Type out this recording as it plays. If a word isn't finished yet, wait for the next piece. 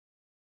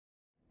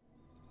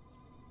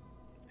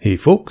Hey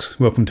folks,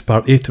 welcome to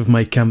part 8 of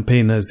my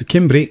campaign as the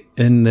Cimbri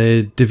in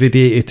the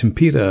NVIDIA 8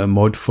 Impera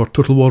mod for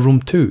Total War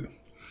Rome 2.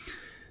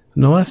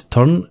 In the last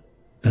turn,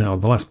 or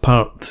the last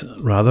part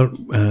rather,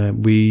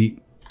 we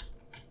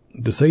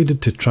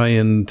decided to try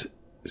and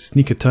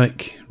sneak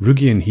attack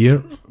Rhougion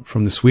here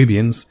from the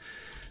Suebians.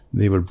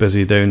 They were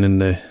busy down in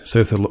the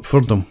south of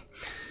Lightworks,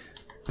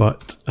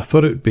 but I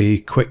thought it would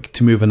be quick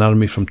to move an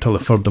army from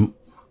Lightworks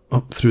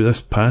up through this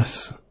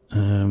pass,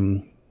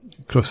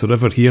 across the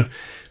river here.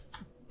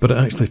 But it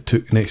actually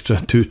took an extra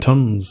 2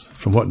 turns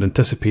from what I'd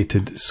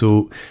anticipated,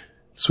 so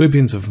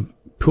Suebians have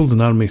pulled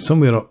an army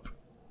somewhere up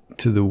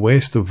to the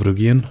west of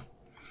Rhougion,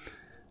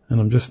 and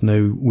I'm just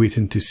now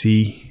waiting to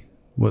see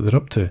what they're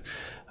up to.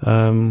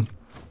 I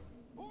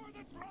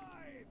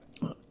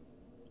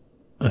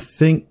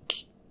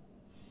think,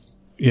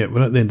 yeah,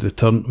 we're at the end of the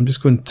turn. I'm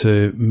just going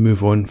to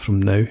move on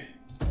from now,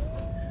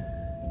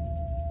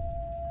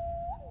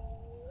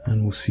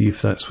 and we'll see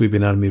if that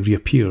Suebian army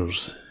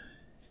reappears.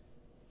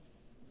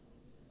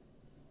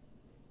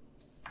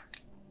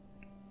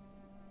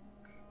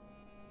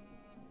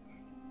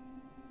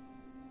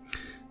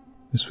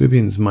 The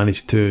Suebians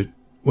managed to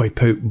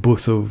wipe out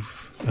both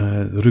of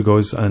the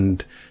Rhougion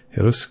and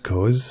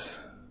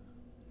Rhougion.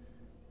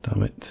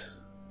 Damn it.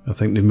 I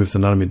think they've moved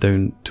an army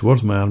down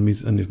towards my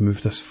armies and they've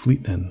moved this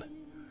fleet in.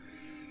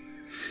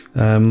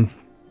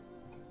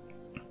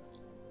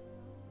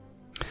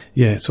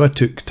 Yeah, so I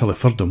took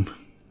Lightworks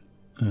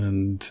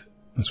and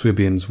the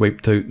Suebians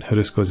wiped out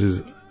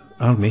Rhougon's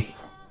army.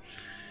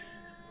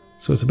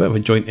 So it's a bit of a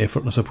joint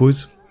effort, I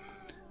suppose.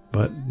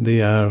 But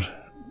they are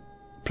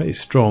pretty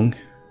strong.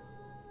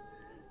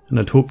 And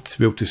I'd hoped to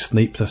be able to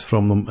snipe this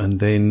from them and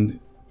then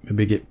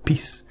maybe get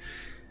peace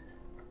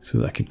so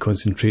that I could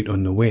concentrate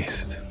on the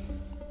west.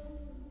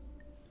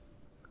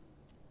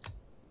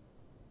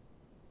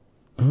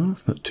 Oh,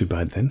 that's not too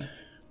bad then.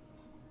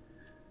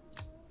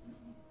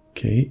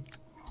 Okay.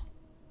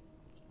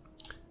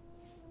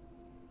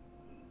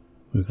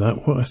 Was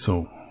that what I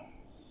saw?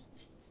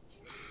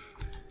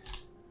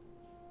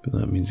 But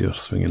that means they're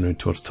swinging around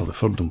towards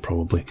Lightworks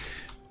probably.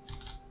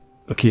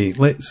 Okay,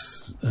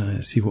 let's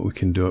see what we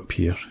can do up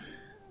here.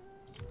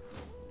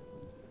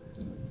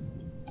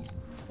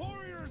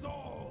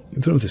 I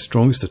don't have the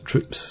strongest of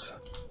troops,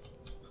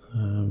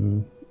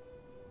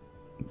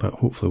 but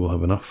hopefully we'll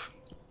have enough.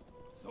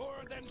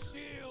 Sword and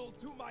shield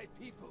to my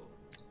people.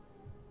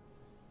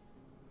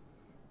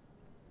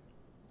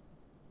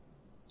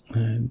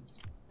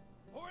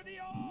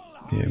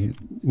 Yeah,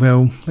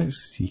 well, let's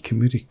see. Can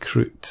we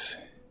recruit?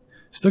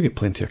 Still get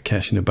plenty of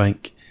cash in the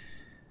bank.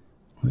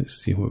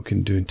 Let's see what we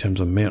can do in terms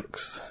of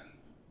mercs.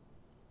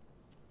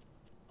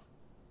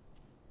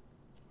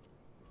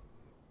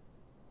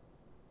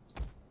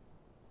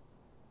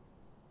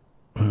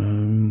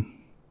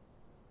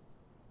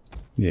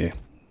 Yeah,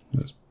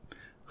 let's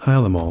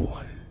hire them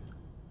all.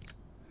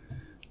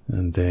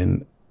 And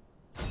then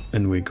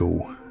in we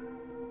go.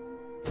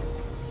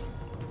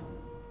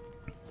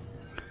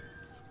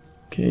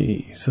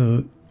 Okay,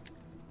 so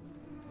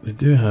they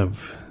do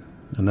have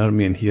an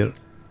army in here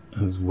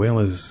as well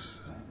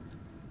as...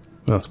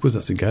 Well, I suppose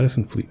that's a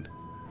garrison fleet.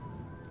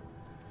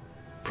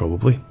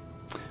 Probably.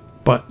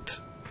 But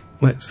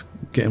let's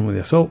get in with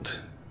the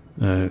assault.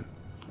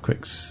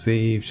 Quick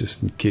save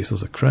just in case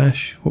there's a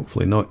crash.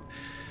 Hopefully not.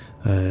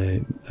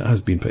 It has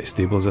been pretty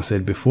stable, as I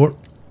said before.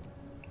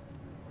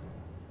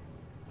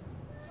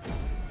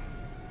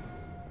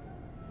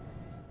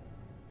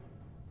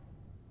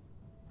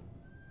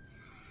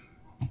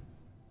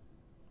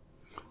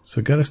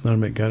 So garrison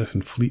army,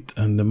 garrison fleet,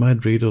 and the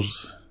mad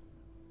raiders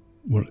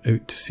were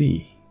out to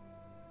sea.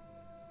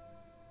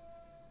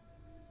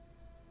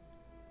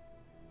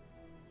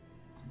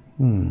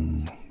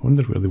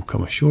 Wonder where they'll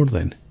come ashore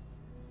then.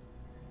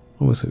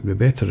 Almost it would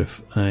be better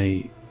if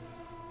I...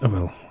 Oh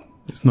well,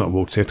 it's not a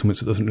world settlement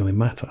so it doesn't really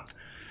matter.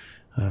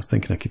 I was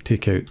thinking I could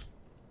take out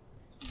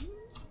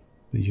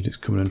the units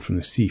coming in from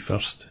the sea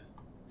first.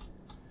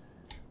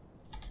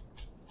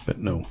 But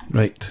no,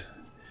 right.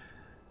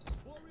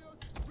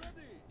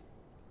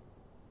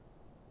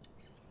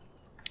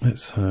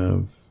 Let's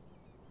have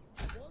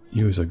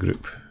you as a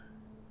group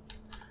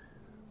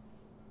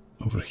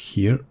over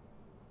here.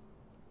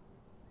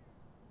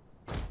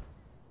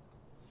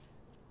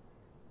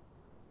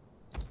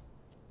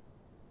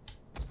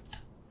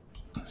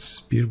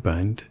 Spear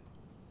band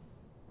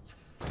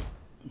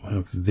we'll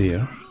have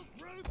there.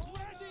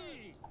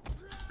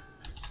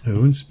 Our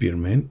own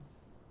spearmen.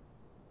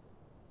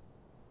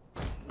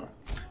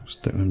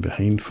 Stick them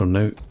behind for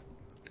now.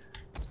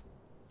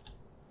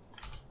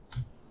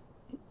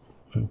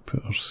 We'll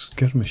put our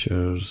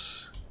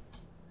skirmishers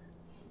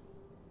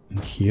in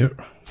here.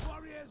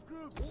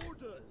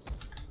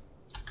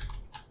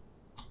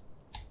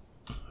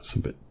 That's a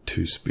bit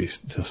too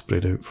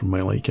spread out for my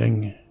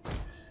liking.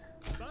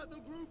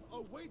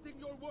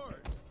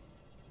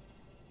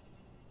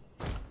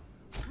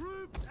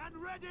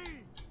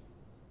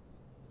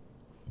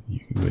 You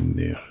can go in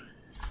there.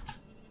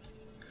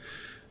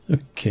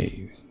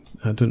 Okay,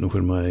 I don't know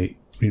where my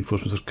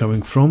reinforcements are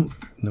coming from.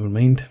 Never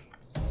mind.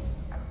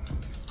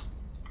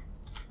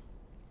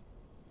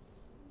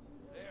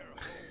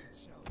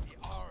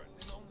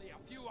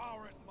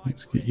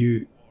 Let's get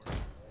you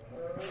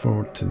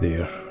forward to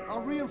there.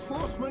 Our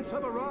reinforcements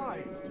have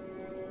arrived.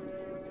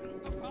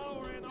 The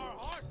power in our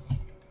hearts.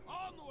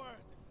 Onward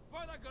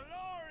for the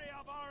glory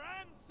of our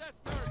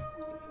ancestors.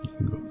 You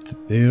can go up to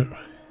there.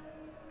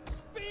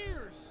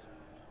 Spears.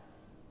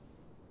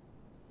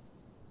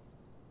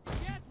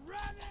 Get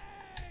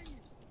ready.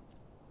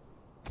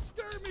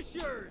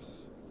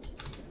 Skirmishers.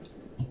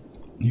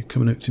 You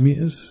coming out to meet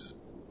us?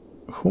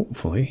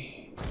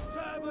 Hopefully.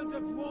 Servant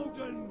of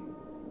Rhougion.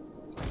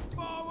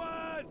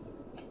 Forward.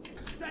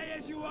 Stay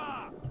as you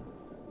are.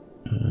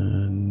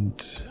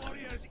 And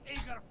Warriors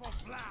eager for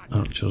blood.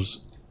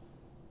 archers.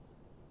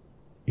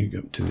 You go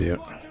up to there.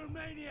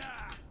 Fortumania.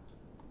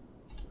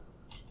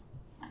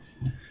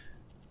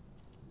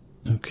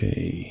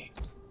 Okay.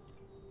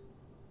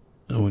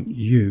 I want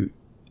you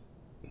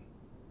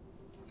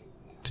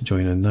to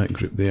join in that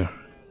group there.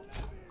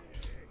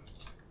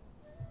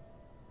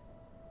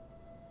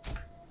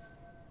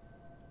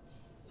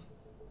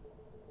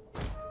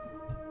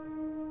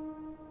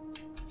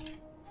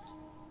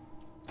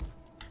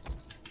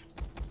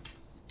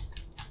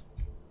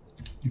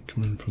 You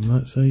come in from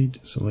that side,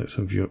 so let's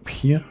have you up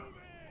here.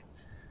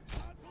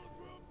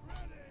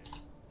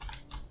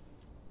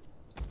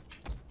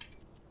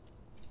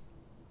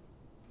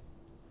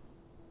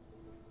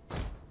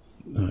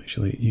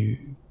 Actually, you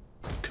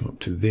come up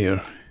to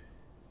there.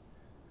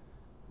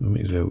 We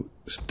might as well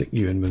stick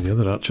you in with the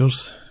other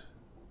archers.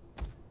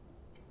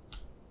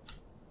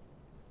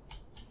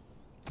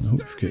 I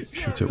hope you get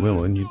shoot it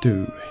well, and you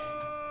do.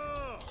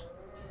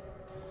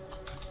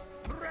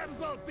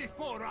 Tremble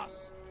before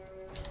us.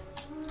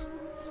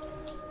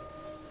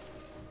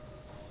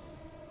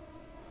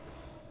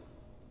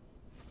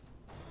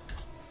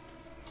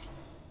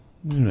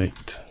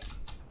 Right.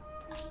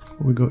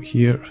 What we got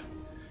here?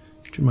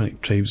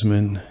 Germanic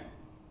tribesmen.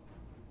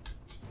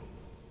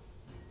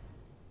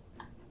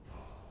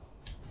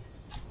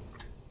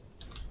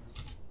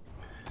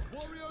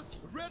 Warriors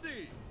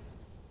ready.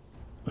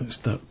 Let's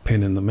start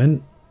penning them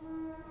in.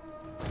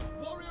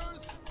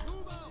 Warriors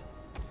move out.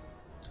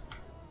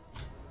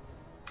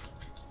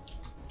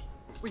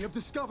 We have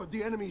discovered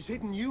the enemy's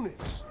hidden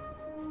units.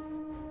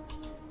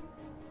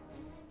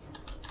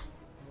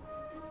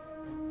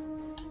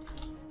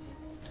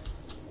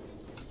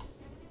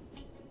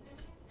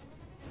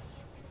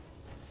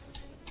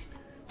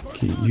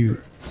 Okay,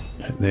 you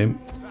hit them.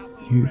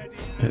 You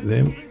hit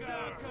them.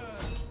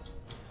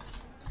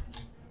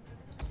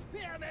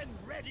 Spearmen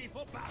ready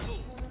for battle.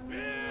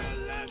 Spear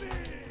levy.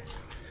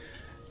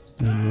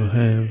 Then we'll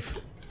have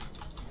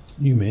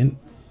you men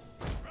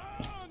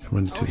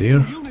run to there.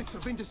 Units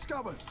have been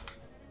discovered.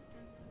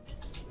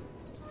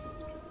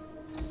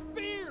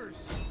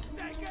 Spears.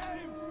 Take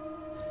aim.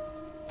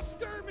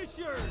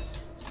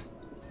 Skirmishers.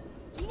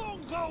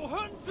 Longbow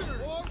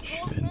hunters.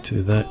 Shoot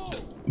into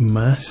that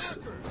mass.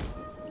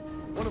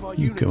 One of our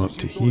You units go up has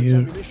to used all its here.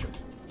 ammunition.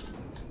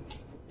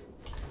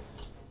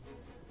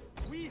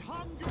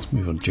 Let's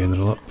move our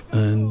general up,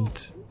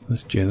 and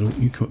this general,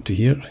 you come up to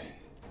here.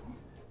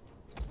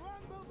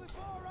 Tremble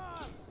before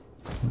us.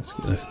 Let's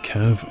get this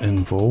cav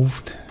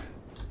involved.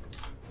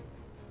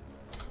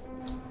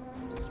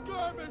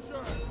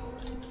 Skirmishers.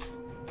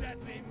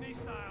 Deadly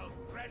missiles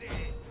ready.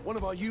 One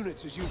of our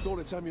units has used all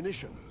its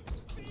ammunition.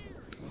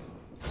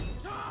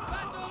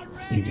 Battle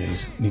ready. You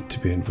guys need to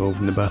be involved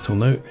in the battle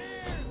now.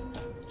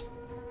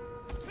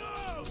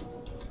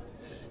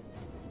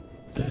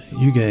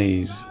 You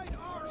guys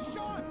Our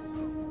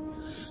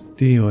shots.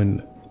 stay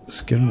on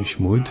skirmish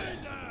mode.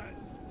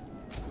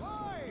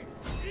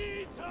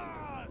 Eat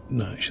us.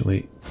 No,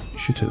 actually,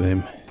 shoot at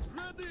them.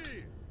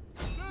 Ready.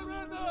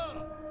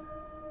 Surrender.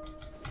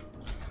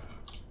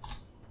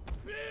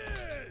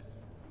 Fierce.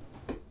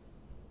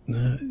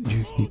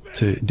 You need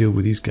to deal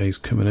with these guys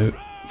coming out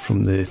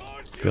from the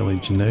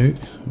village now.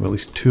 Well, at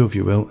least two of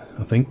you will,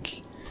 I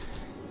think.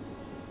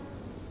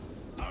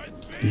 Our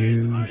spears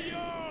You are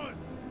yours.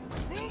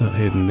 start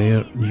heading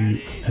there. You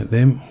hit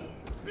them.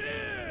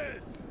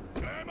 Fierce.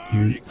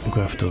 You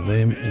go after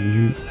them, and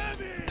you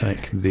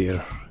attack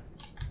there.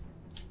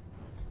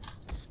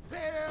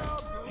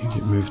 You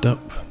get moved up.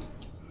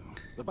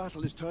 The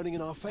battle is turning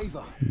in our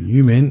favor.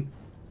 You men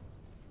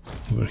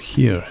over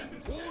here.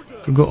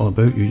 Forgot all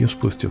about you. You're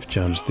supposed to have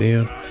charged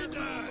there.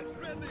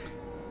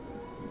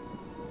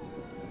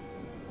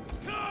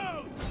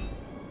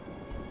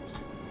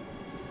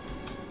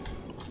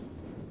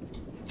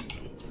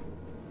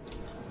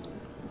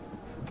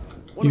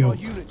 One of You our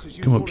units has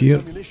used come all up its here.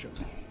 ammunition.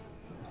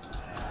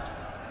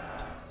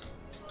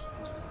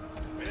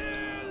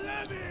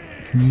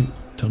 Can you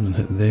turn and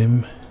hit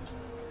them?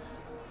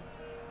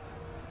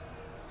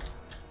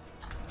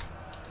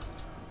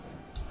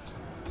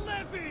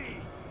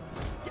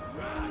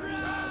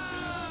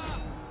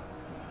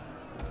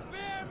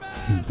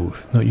 You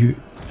both. No, you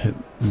hit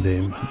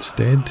them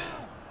instead.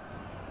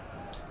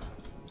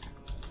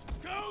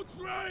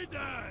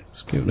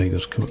 Scout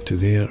Riders come up to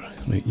there.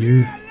 Right,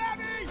 you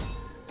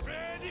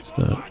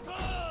start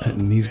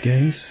hitting these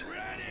guys.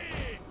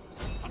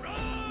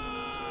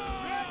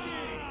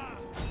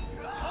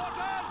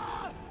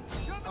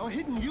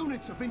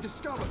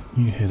 discovered.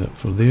 You head up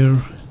for there.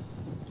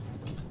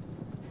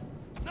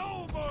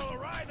 Noble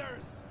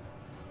riders.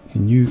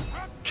 Can you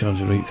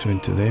charge it right through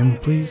into them,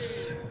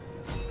 please?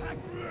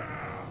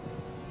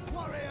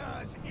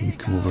 Warriors, You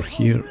come over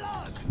here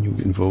and you'll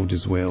get involved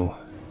as well.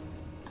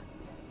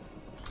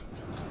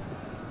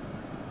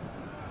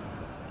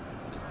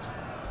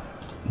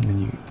 And then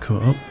you get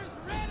caught up.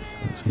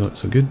 That's not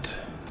so good.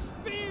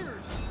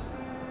 Spears.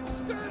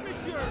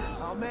 Skirmishers.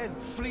 our men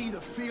flee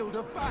the field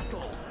of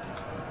battle.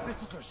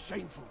 This is a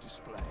shameful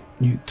display.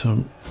 You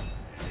turn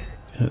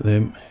at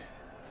them.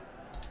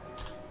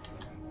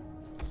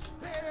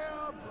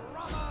 Here,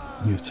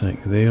 brother! You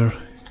attack there.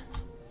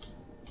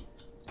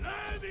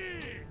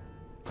 Ready.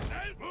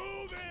 Let's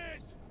move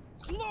it.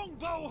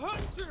 Longbow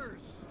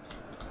hunters.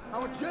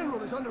 Our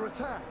general is under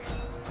attack.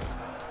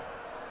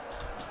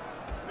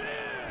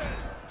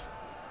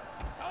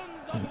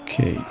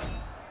 Okay.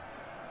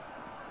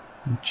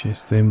 You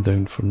chase them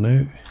down for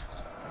now.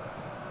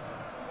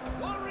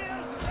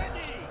 Warriors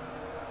ready.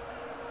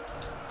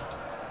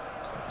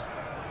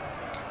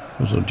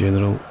 Where's our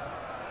general?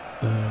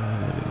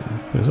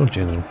 Where's our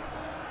general?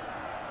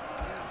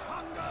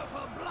 Hunger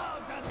for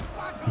blood and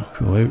battle. You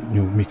pull out and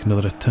you'll make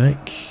another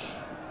attack.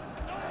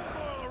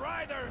 Noble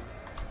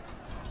riders.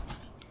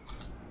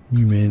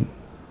 You men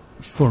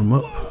form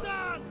up. Well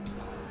done.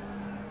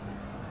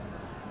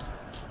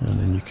 And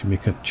then you can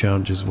make a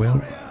charge as well.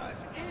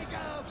 Warriors, eager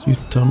So for you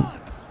turn, blood.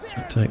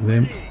 attack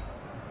them.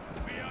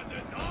 We are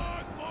the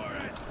dog for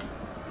it.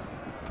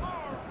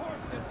 Our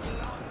horses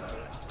belong.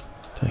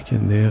 Attack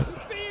in there.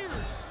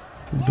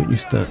 Spears. Don't you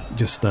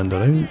just stand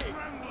around.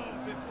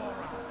 Tremble before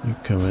us. You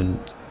come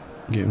and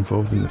get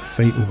involved in the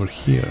fight over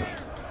here.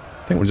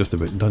 I think we're just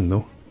about done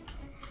though.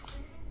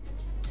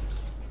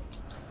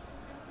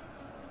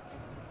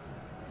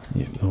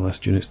 Yeah, the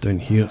last units down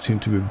here seem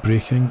to be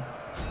breaking.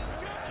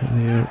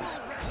 In there.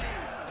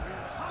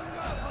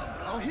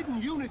 Our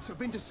hidden units have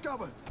been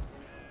discovered.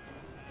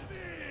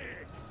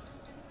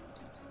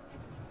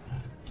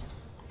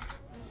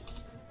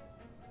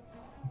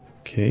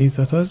 Okay, is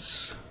that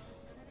us?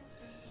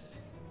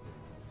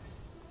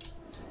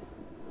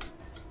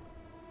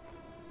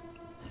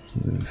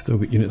 Still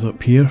got units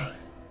up here.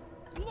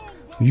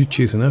 Are you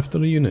chasing after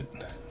a unit?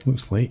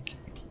 Looks like.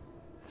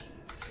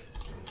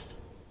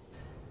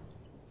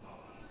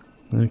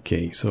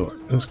 Okay, so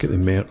let's get the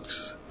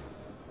mercs.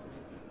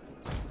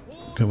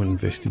 Come and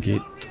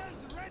investigate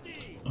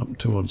up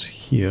towards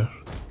here.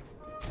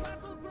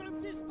 Battle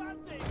group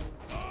disbanding.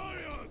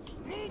 Warriors,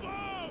 move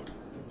out.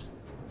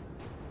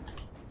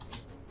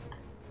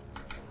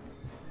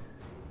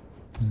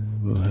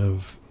 We'll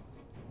have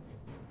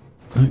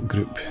that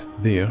group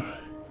there.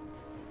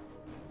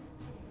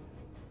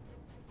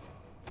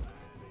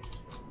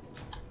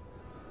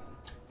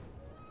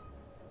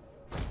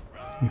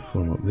 You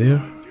form up there.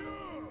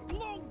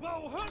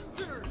 Longbow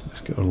hunters. Let's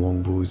get our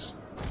longbows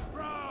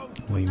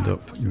Proud. lined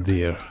up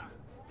there.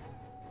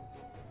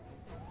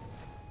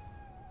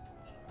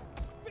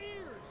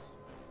 Spears.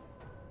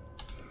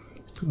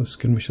 Put the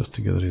skirmishers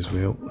together as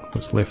well.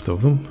 What's left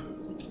of them.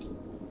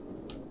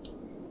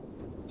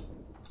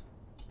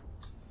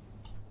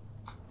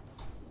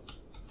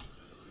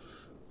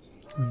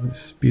 And let's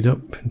speed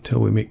up until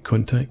we make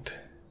contact.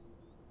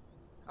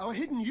 Our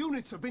hidden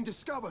units have been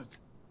discovered.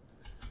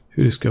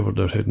 Who discovered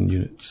our hidden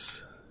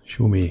units?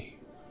 Show me.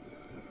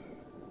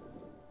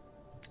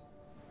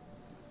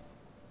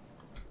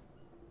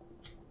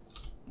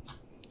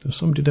 There's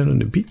somebody down on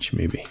the beach,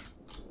 maybe.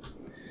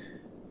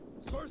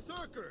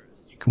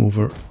 Berserkers. You come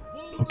over,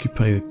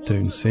 occupy the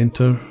town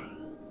centre.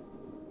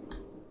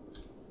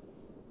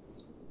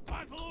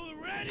 Battle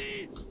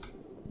ready.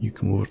 You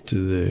come over to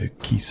the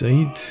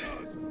quayside.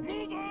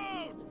 Move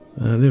out.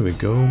 There we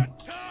go.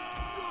 Attack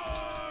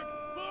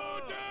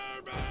for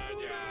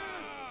Germania.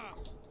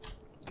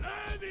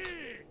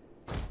 Ready.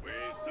 We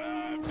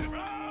serve the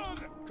ground.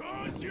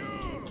 Curse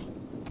you.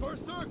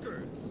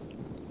 Berserkers.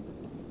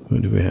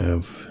 What do we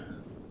have?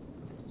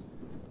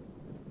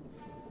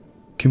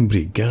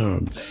 Cimbri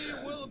guards.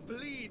 Will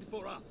bleed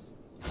for us.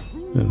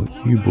 Well,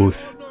 you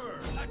both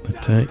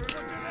attack.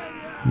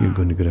 You're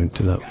going to go down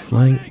to that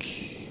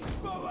flank.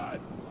 Forward.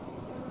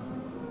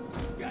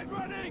 Get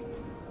running.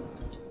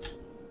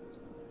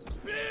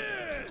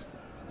 Fierce.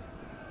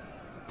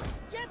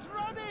 Get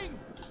running.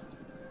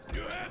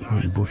 You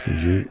have And both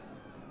of you.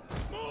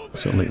 Move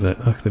Something like that.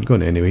 Ah, they're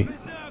gone anyway.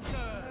 Berserkers.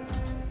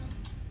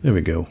 There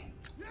we go.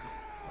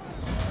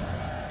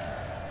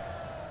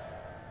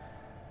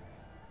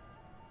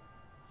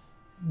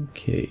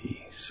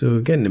 Okay, so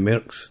again the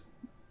mercs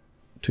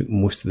took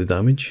most of the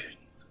damage,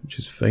 which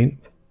is fine.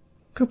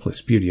 A couple of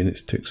spear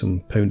units took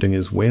some pounding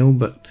as well,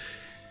 but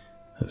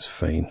that's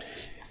fine.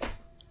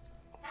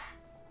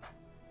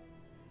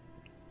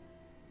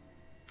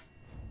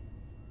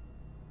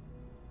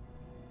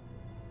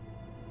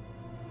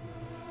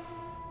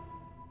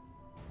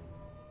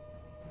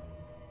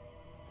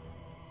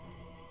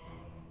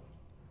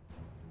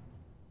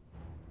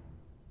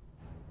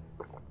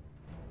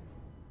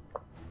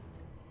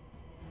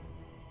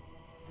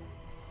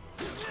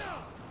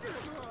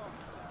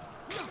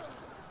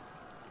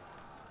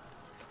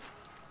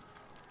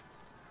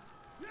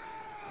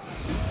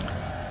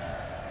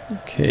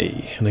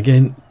 Okay, and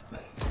again,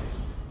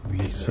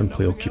 we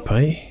simply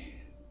occupy.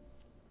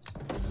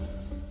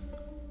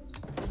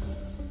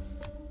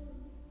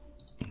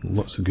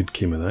 Lots of good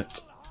came of that.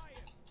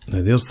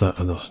 Now there's that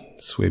other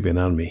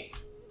Suebian army.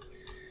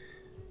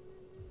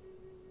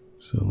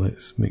 So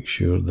let's make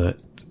sure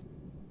that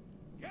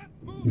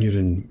you're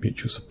in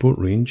mutual support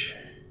range.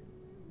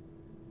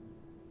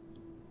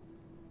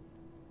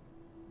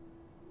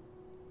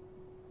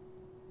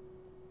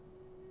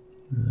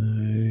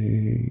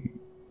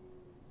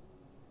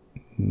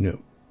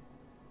 No.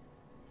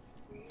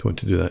 Don't want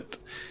to do that.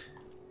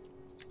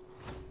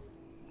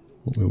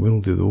 What we will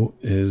do though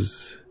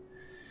is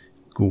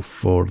go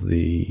for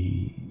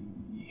the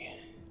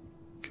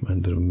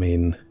commander of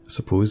men, I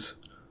suppose.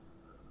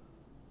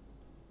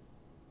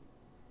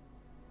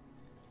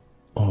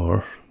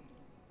 Or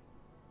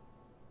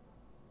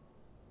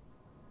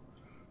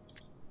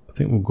I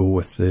think we'll go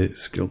with the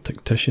skilled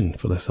tactician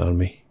for this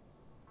army.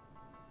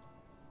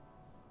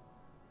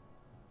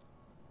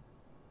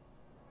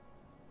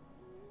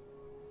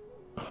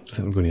 I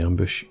think we're going to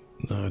ambush.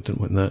 No, I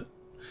didn't want that.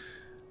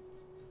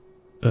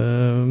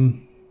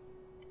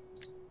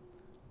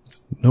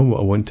 It's not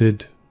what I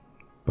wanted,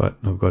 but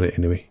I've got it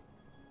anyway.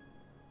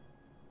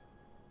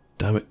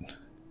 Damn it.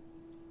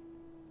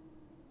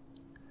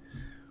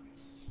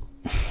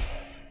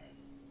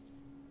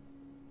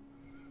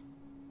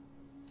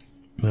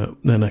 No,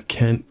 then I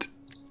can't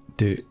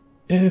do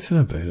anything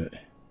about it.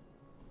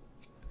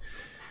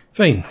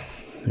 Fine.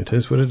 It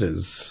is what it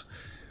is.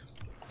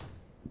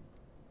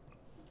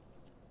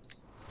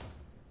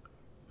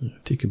 I'll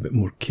take a bit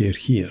more care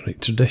here.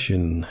 Right,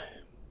 tradition.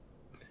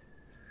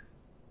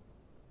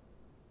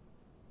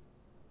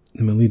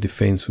 The melee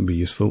defense will be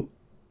useful.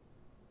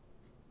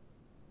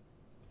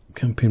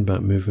 Campaign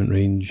back movement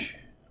range.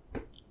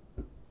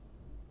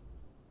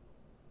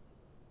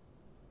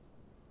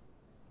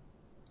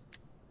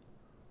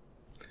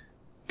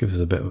 Gives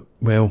us a bit of,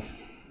 well,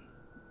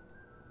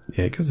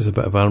 yeah, it gives us a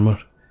bit of armour.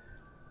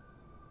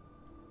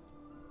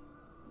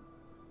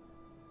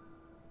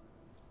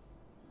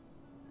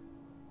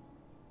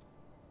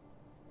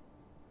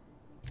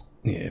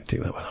 Yeah,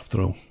 take that one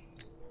after all.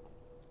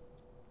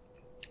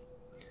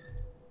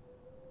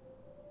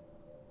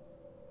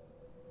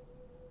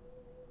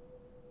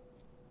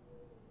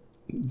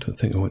 Don't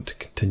think I want to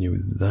continue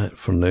with that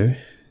for now.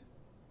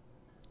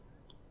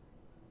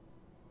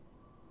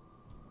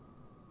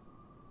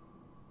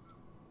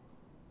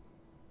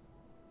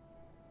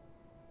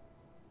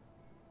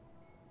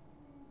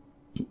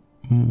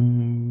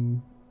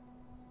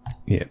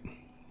 Yeah.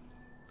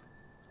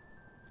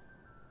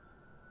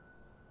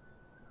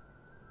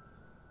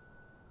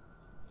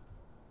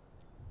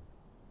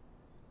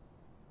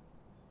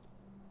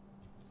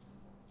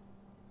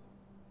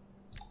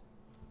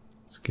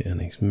 Let's get a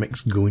nice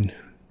mix going.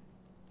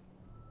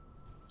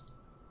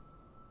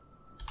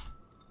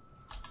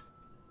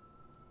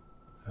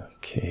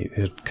 Okay,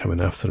 they're coming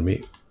after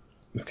me.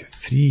 Look at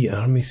 3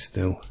 armies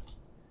still.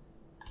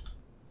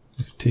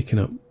 They've taken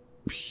up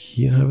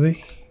here, have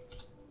they?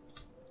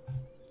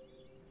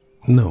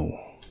 No.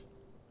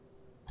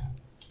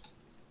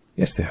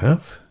 Yes, they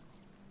have.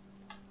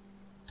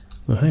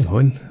 Oh, hang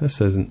on. This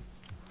isn't.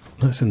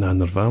 That's in the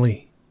Nanner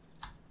Valley.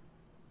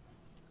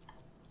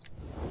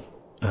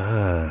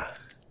 Ah.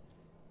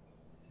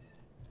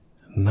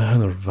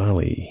 Nanner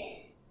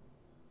Valley.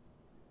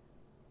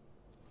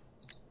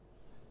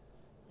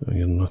 Oh,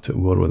 you're not at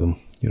war with them.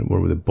 You're at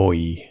war with a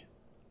boy.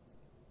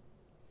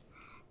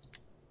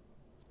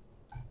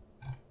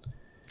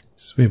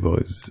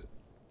 Suebians.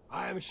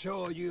 I am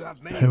sure you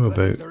have many How about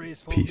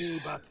pleasantries for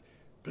peace? me, but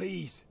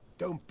please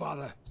don't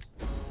bother.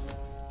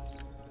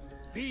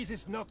 Peace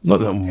is not Not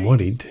to that I'm taste.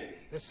 worried.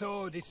 The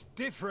sword is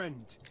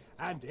different,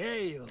 and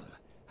ale,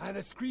 and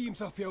the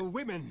screams of your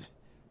women,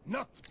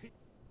 not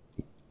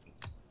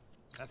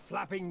a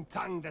flapping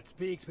tongue that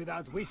speaks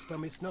without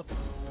wisdom is not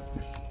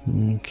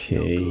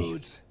Okay. no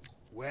good.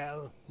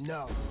 Well,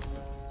 no.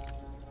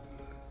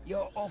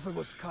 Your offer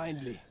was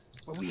kindly,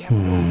 but we have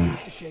no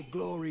need to share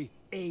glory,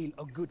 ale,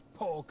 or good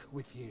pork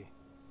with you.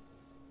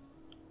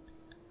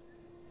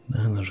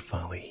 Nanner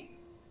Valley.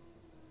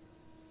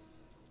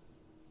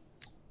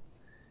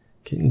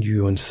 Getting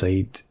you on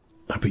side.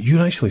 Ah, but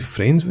you're actually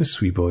friends with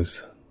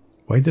Suebians.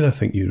 Why did I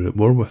think you were at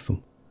war with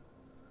them?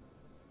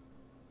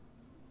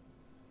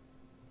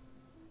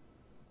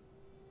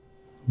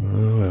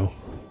 Oh well.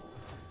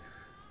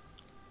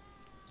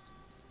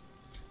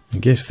 I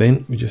guess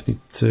then we just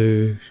need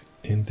to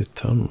end the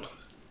turn.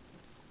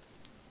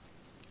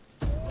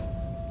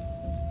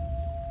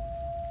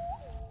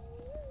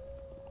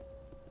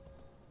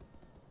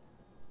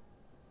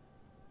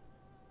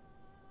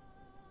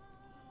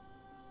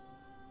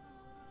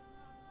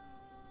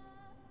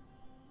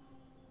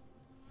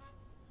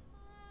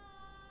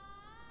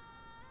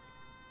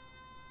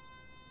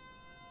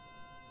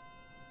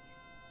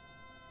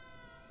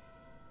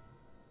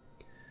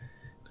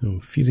 I'm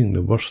feeling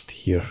the worst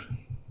here.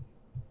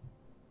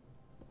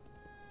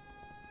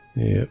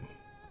 Yep.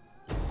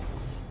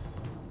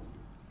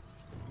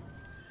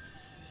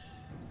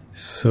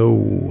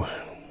 So,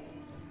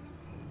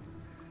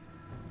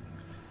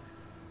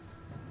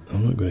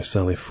 I'm not going to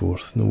sally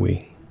forth, no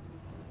way.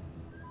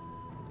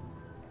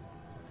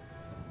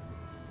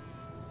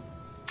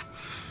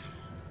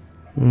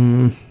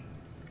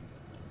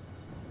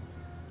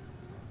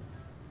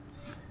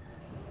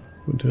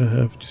 What do I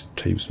have? Just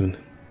tribesmen.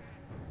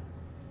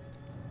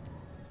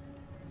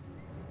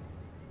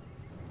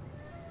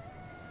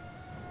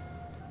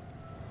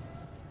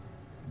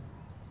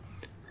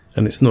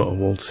 And it's not a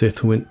walled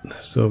settlement,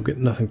 so I've got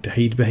nothing to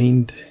hide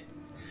behind.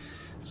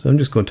 So I'm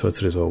just going to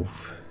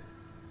resolve.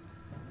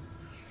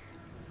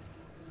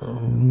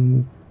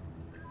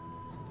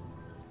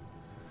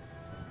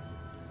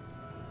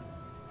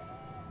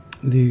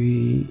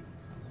 They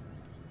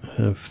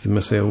have the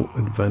missile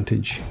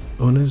advantage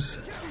on us.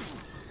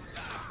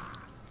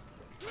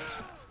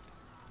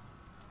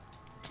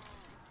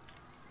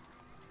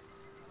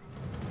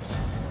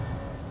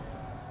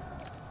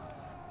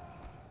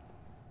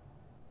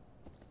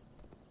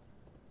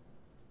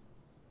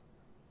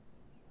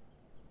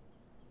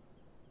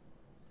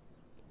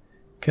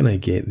 Can I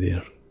get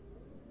there?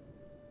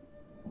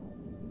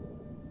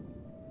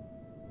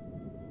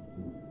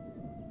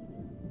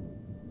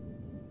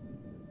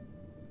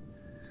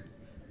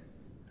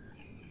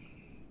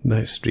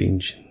 That's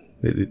strange.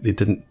 They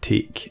didn't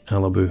take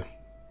Alibu.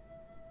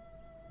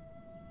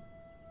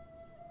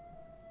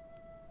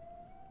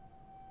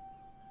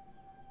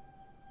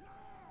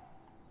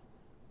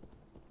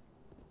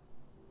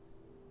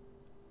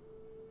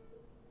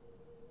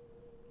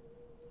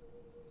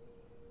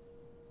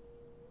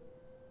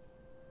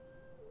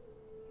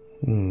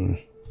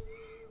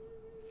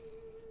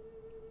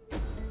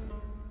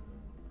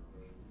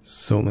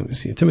 So let me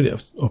see.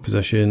 Intimidate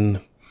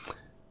opposition.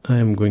 I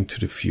am going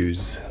to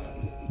refuse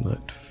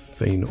that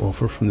fine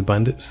offer from the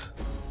bandits.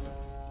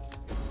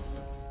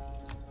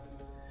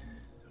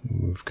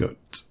 We've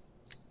got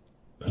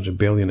a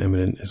rebellion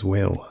imminent as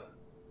well.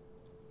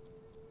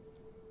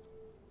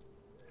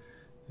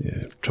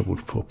 Yeah,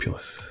 troubled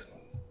populace.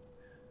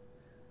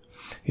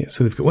 Yeah,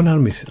 so they've got one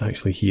army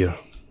actually here,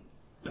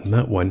 and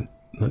that one,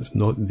 that's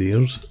not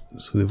theirs,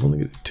 so they've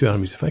only got 2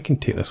 armies. If I can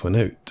take this one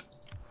out...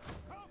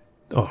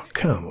 Oh,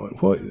 come on,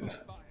 what?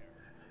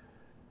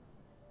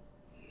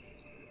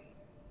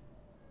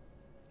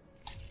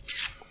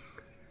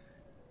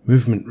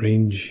 Movement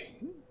range,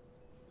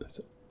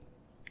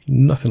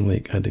 nothing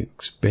like I'd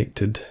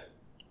expected.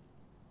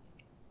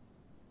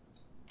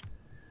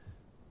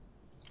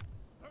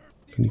 I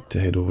need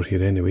to head over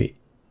here anyway.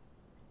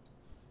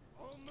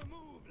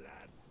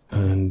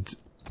 And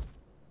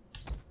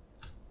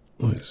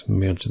let's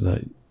merge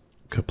that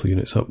couple of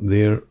units up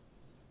there.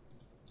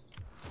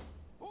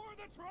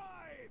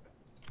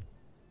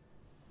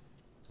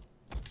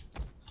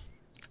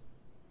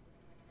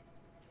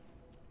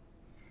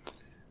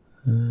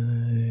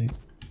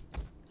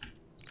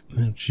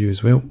 Merge you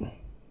as well.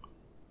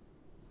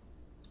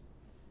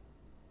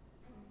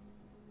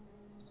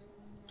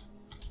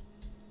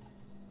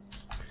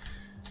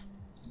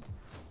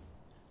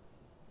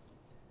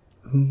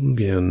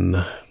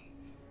 Rhougion.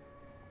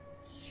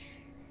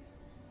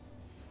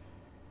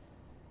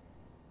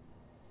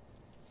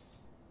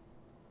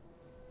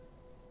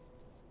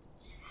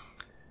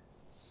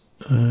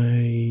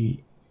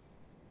 I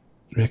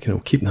reckon I'll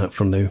keep that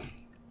for now.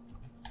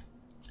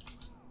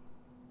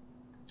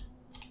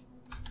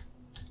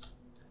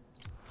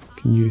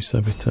 Can you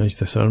sabotage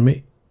this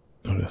army?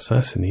 Or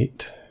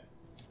assassinate?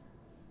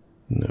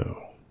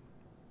 No.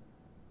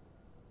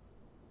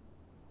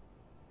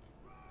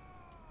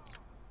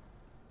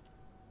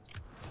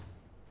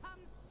 I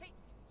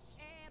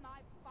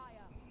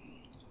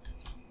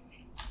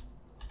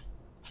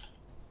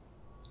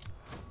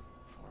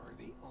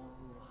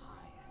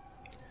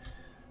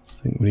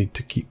think we need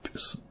to keep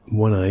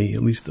one eye,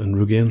 at least, on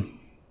Rhougion.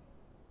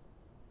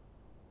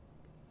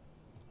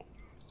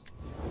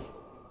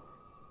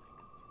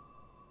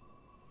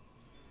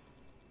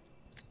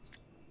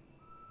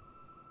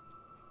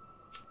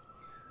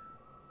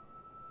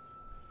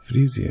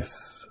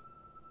 Frisius.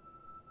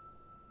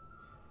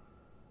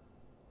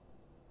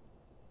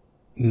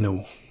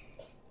 No.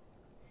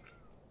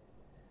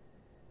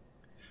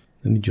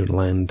 I need your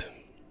land.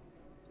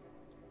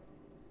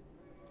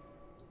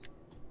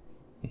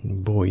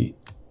 Boy.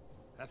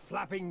 A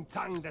flapping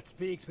tongue that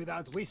speaks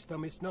without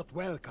wisdom is not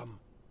welcome.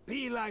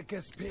 Be like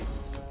a spit.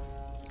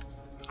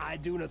 I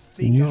do not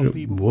think our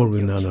people war want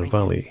with your Nanner trinkets.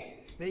 Valley.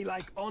 They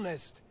like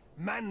honest,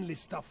 manly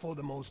stuff for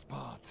the most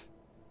part.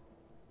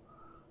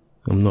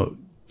 I'm not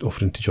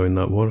offering to join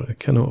that war. I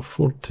cannot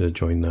afford to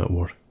join that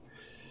war.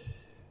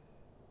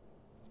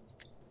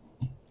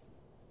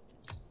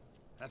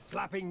 A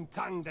flapping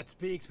tongue that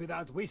speaks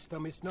without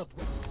wisdom is not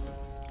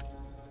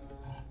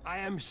I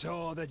am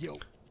sure that you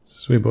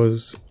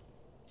Suebians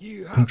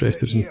have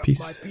interested the in ear of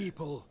peace? my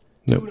people.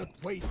 No. Do not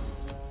wait.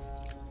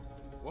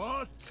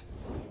 What?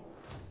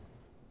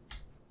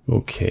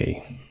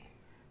 Okay.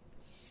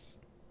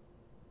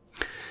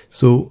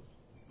 So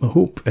my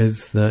hope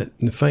is that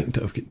the fact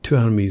that I've got 2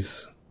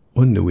 armies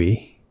on the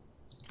way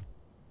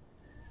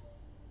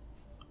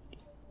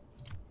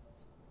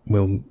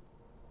will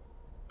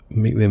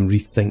make them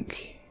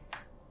rethink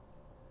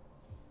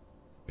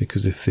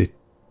Because if they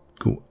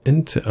go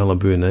into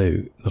Alabu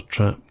now, they're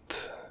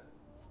trapped.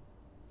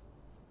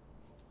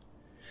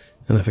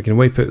 And if I can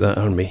wipe out that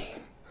army,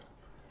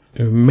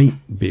 we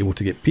might be able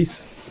to get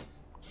peace.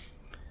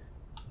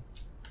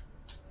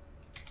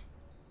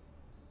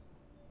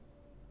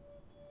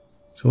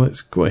 So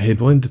let's go ahead,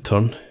 we'll end the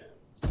turn,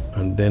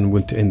 and then I'm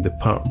going to end the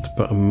part,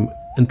 but I'm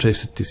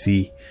interested to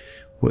see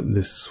what the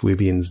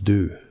Suebians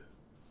do.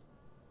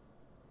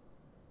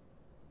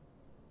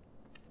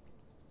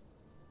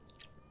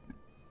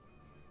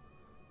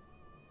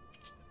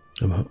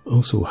 I'm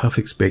also half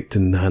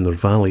expecting the Hanner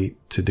Valley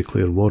to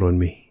declare war on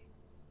me.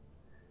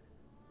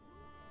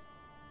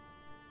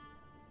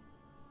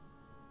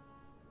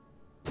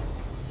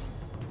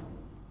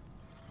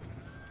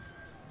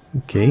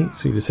 Okay,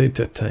 so you decide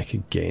to attack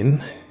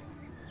again.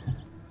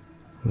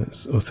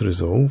 Let's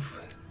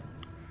auto-resolve.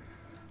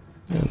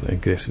 And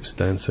aggressive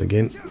stance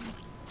again.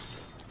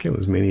 Kill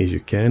as many as you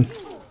can.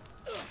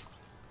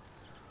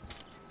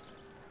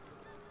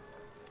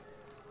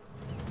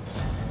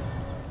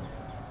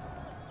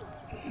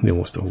 They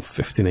lost a whole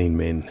 59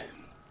 men.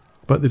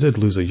 But they did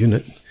lose a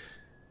unit.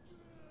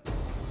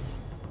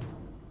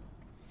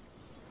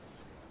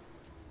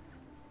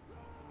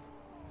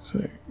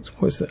 So,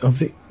 what's that? Have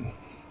they...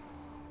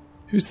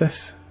 Who's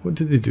this? What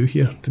did they do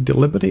here? Did they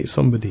liberate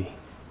somebody?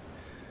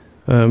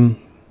 I'm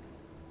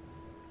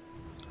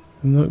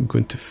not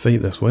going to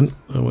fight this one.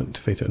 I want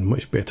to fight it on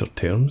much better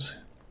terms.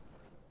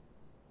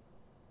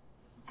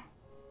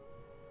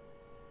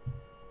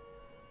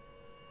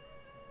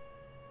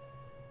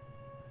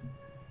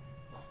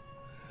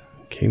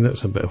 Okay,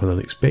 that's a bit of an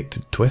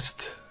unexpected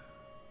twist.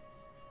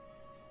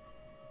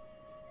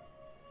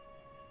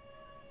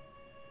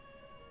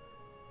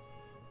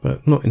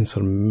 But not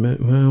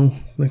insurmountable. Well,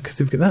 because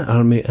they've got that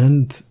army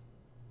and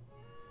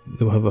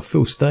they'll have a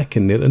full stack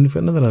in there, and they've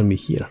got another army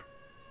here.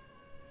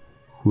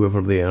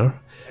 Whoever they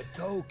are. A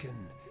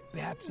token,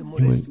 perhaps a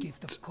modest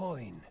gift of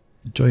coin.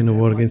 Join a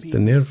war against the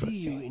Nerva.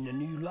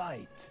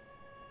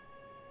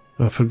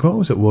 I forgot I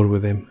was at war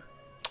with them.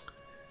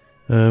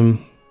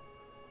 Do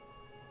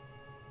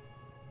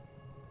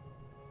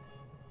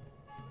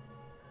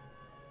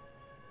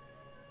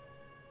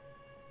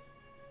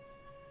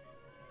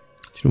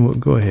you know what?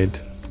 Go ahead.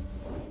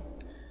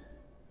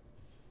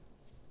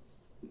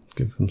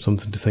 Give them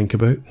something to think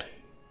about.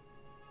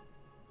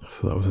 I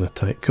thought that was an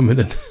attack coming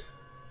in.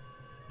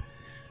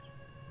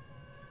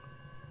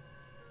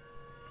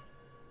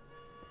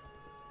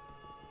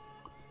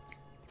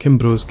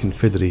 Kimbroz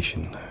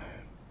Confederation.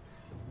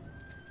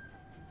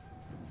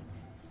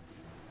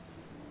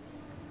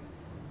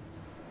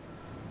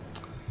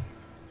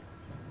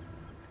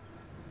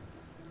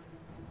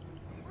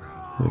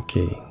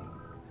 Okay,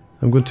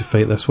 I'm going to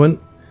fight this one.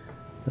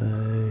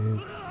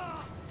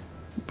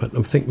 But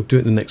I think we'll do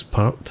it in the next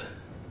part.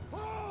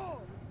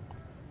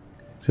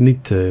 So I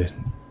need to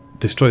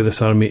destroy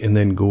this army and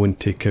then go and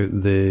take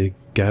out the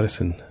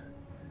garrison.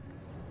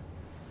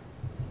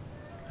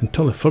 And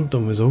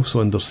Tullifordum is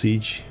also under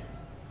siege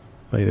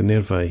by the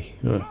Nervi.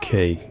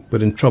 Okay,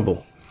 we're in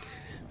trouble.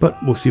 But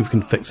we'll see if we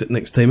can fix it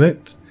next time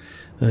out.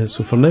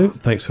 So for now,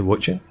 thanks for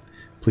watching.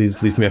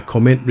 Please leave me a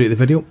comment, rate the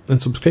video,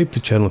 and subscribe to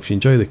the channel if you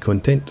enjoy the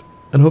content.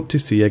 And hope to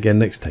see you again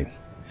next time.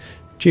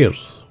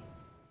 Cheers!